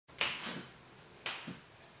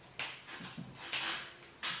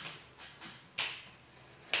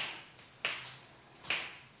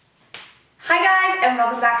and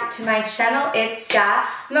welcome back to my channel. It's Skye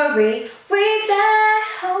Wheatley.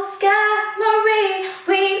 Oh, Skye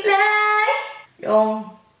Wheatley.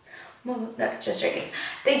 No, just joking.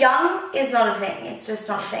 The young is not a thing. It's just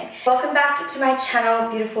not a thing. Welcome back to my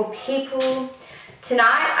channel, beautiful people. Tonight,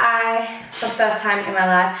 I, for the first time in my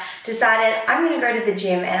life, decided I'm going to go to the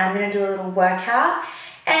gym and I'm going to do a little workout.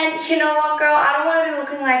 And you know what, girl? I don't want to be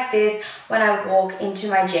looking like this when I walk into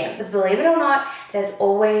my gym. Because believe it or not, there's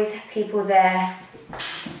always people there.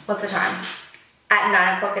 What's the time? At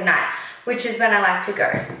 9 o'clock at night, which is when I like to go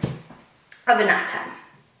over night time.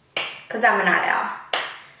 Because I'm a night owl.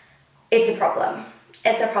 It's a problem.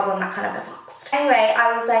 It's a problem that kind of affects. Anyway,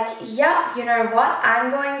 I was like, yep, you know what? I'm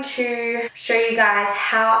going to show you guys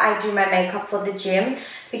how I do my makeup for the gym.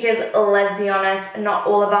 Because let's be honest, not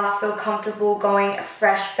all of us feel comfortable going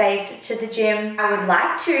fresh-faced to the gym. I would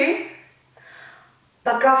like to,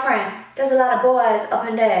 but girlfriend, there's a lot of boys up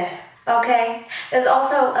in there, okay? There's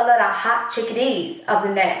also a lot of hot chickadees up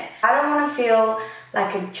in there. I don't want to feel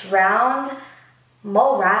like a drowned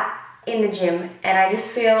mole rat in the gym, and I just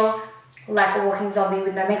feel like a walking zombie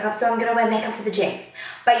with no makeup, so I'm gonna wear makeup to the gym.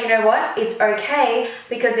 But you know what? It's okay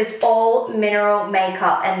because it's all mineral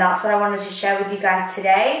makeup, and that's what I wanted to share with you guys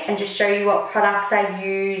today, and just show you what products I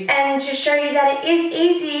use and just show you that it is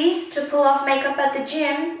easy to pull off makeup at the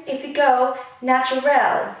gym if you go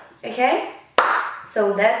natural, okay?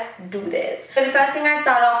 So let's do this. So the first thing I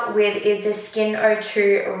start off with is the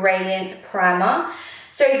SkinO2 Radiance Primer.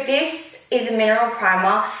 So this is a mineral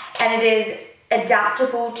primer and it is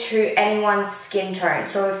adaptable to anyone's skin tone.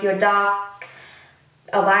 So if you're dark,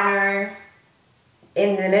 albino,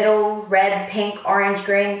 in the middle, red, pink, orange,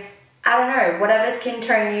 green, I don't know, whatever skin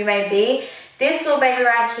tone you may be, this little baby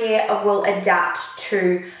right here will adapt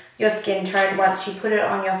to your skin tone once you put it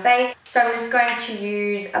on your face. So I'm just going to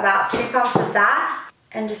use about 2 pumps of that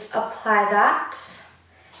and just apply that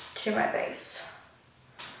to my face.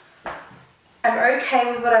 I'm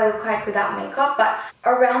okay with what I look like without makeup, but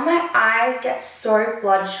around my eyes get so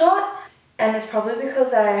bloodshot, and it's probably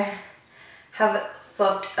because I have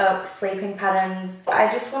fucked up sleeping patterns.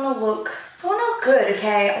 I just want to look, I want to look good,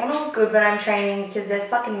 okay? I want to look good when I'm training because there's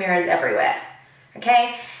fucking mirrors everywhere,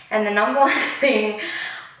 okay? And the number one thing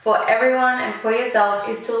for everyone and for yourself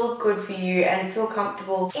is to look good for you and feel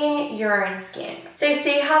comfortable in your own skin. So you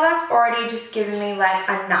see how that's already just giving me like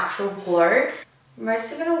a natural glow? I'm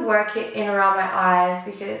mostly going to work it in around my eyes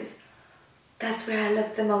because that's where I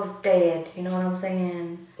look the most dead, you know what I'm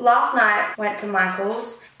saying? Last night, went to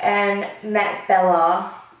Michael's and met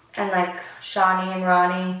Bella and like Shani and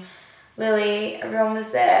Rani, Lily, everyone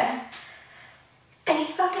was there. And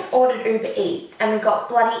he fucking ordered Uber Eats and we got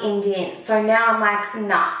bloody Indian. So now I'm like,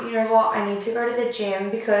 nah, you know what? I need to go to the gym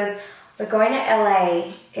because we're going to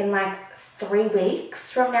LA in like 3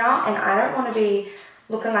 weeks from now and I don't want to be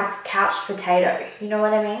looking like a couch potato, you know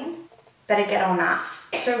what I mean? Better get on that.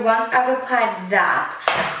 So once I've applied that,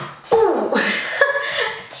 ooh,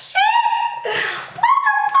 shit, what the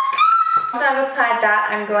fuck? Once I've applied that,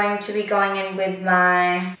 I'm going to be going in with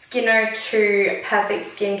my SkinO2 Perfect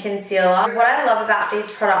Skin Concealer. What I love about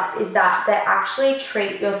these products is that they actually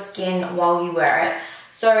treat your skin while you wear it.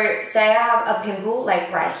 So say I have a pimple,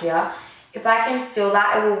 like right here, if I conceal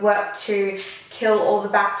that, it will work to kill all the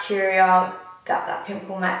bacteria that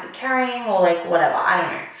pimple might be carrying, or like whatever, I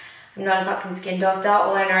don't know. I'm not a fucking skin doctor.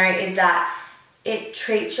 All I know is that it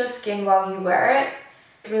treats your skin while you wear it.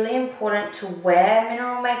 It's really important to wear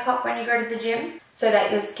mineral makeup when you go to the gym so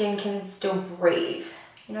that your skin can still breathe.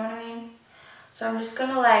 You know what I mean? So I'm just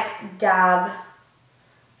gonna like dab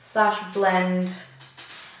 / blend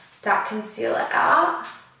that concealer out.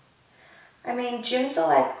 I mean, gyms are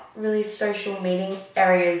like really social meeting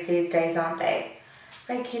areas these days, aren't they?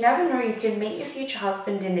 Like, you never know, you could meet your future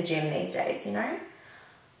husband in the gym these days, you know?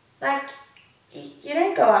 Like, you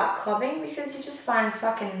don't go out clubbing because you just find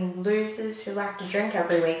fucking losers who like to drink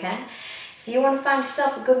every weekend. If you want to find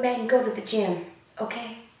yourself a good man, you go to the gym,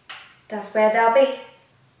 okay? That's where they'll be.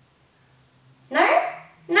 No?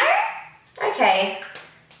 No? Okay.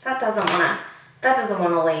 That doesn't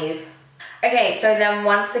wanna leave. Okay, so then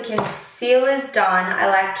once the concealer's done, I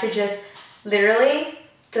like to just literally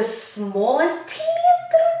the smallest, teeny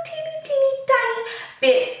tiny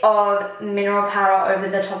bit of mineral powder over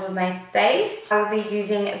the top of my face. I will be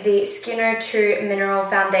using the SkinO2 Mineral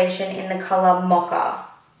Foundation in the color Mocha.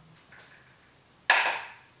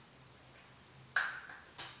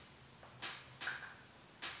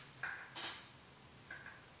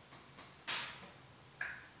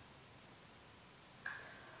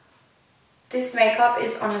 This makeup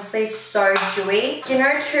is honestly so dewy.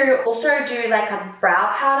 SkinO2 also do like a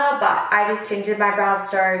brow powder, but I just tinted my brows,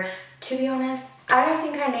 so to be honest, I don't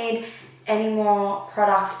think I need any more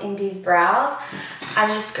product in these brows. I'm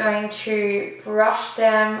just going to brush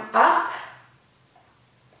them up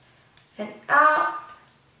and out.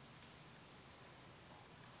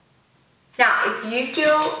 Now, if you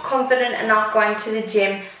feel confident enough going to the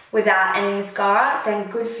gym without any mascara, then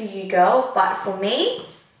good for you, girl. But for me,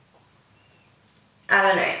 I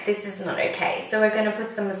don't know, this is not okay. So we're going to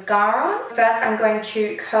put some mascara on. First, I'm going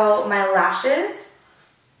to curl my lashes.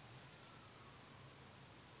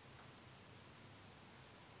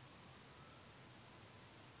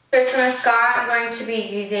 So for mascara, I'm going to be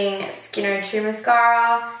using SkinO2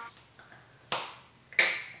 mascara.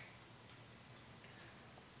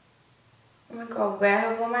 Oh my god, where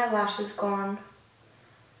have all my lashes gone?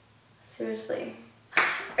 Seriously.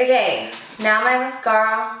 Okay, now my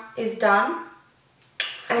mascara is done.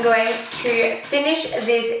 I'm going to finish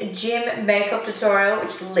this gym makeup tutorial,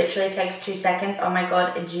 which literally takes 2 seconds. Oh my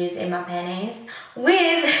god, a jizz in my panties.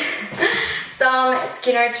 With some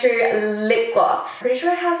SkinO2 lip gloss. Pretty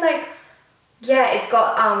sure it has like, yeah, it's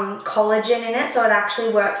got collagen in it, so it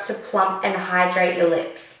actually works to plump and hydrate your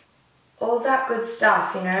lips. All that good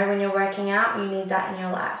stuff, you know, when you're working out, you need that in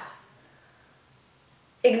your life.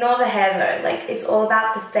 Ignore the hair though, like it's all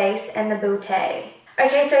about the face and the bootay.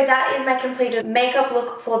 Okay, so that is my completed makeup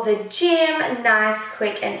look for the gym. Nice,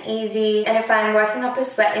 quick and easy. And if I'm working up a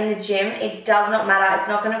sweat in the gym, it does not matter. It's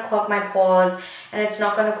not going to clog my pores and it's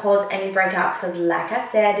not going to cause any breakouts because like I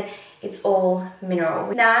said, it's all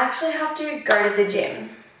mineral. Now I actually have to go to the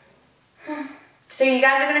gym. So you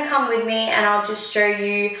guys are going to come with me and I'll just show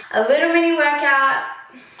you a little mini workout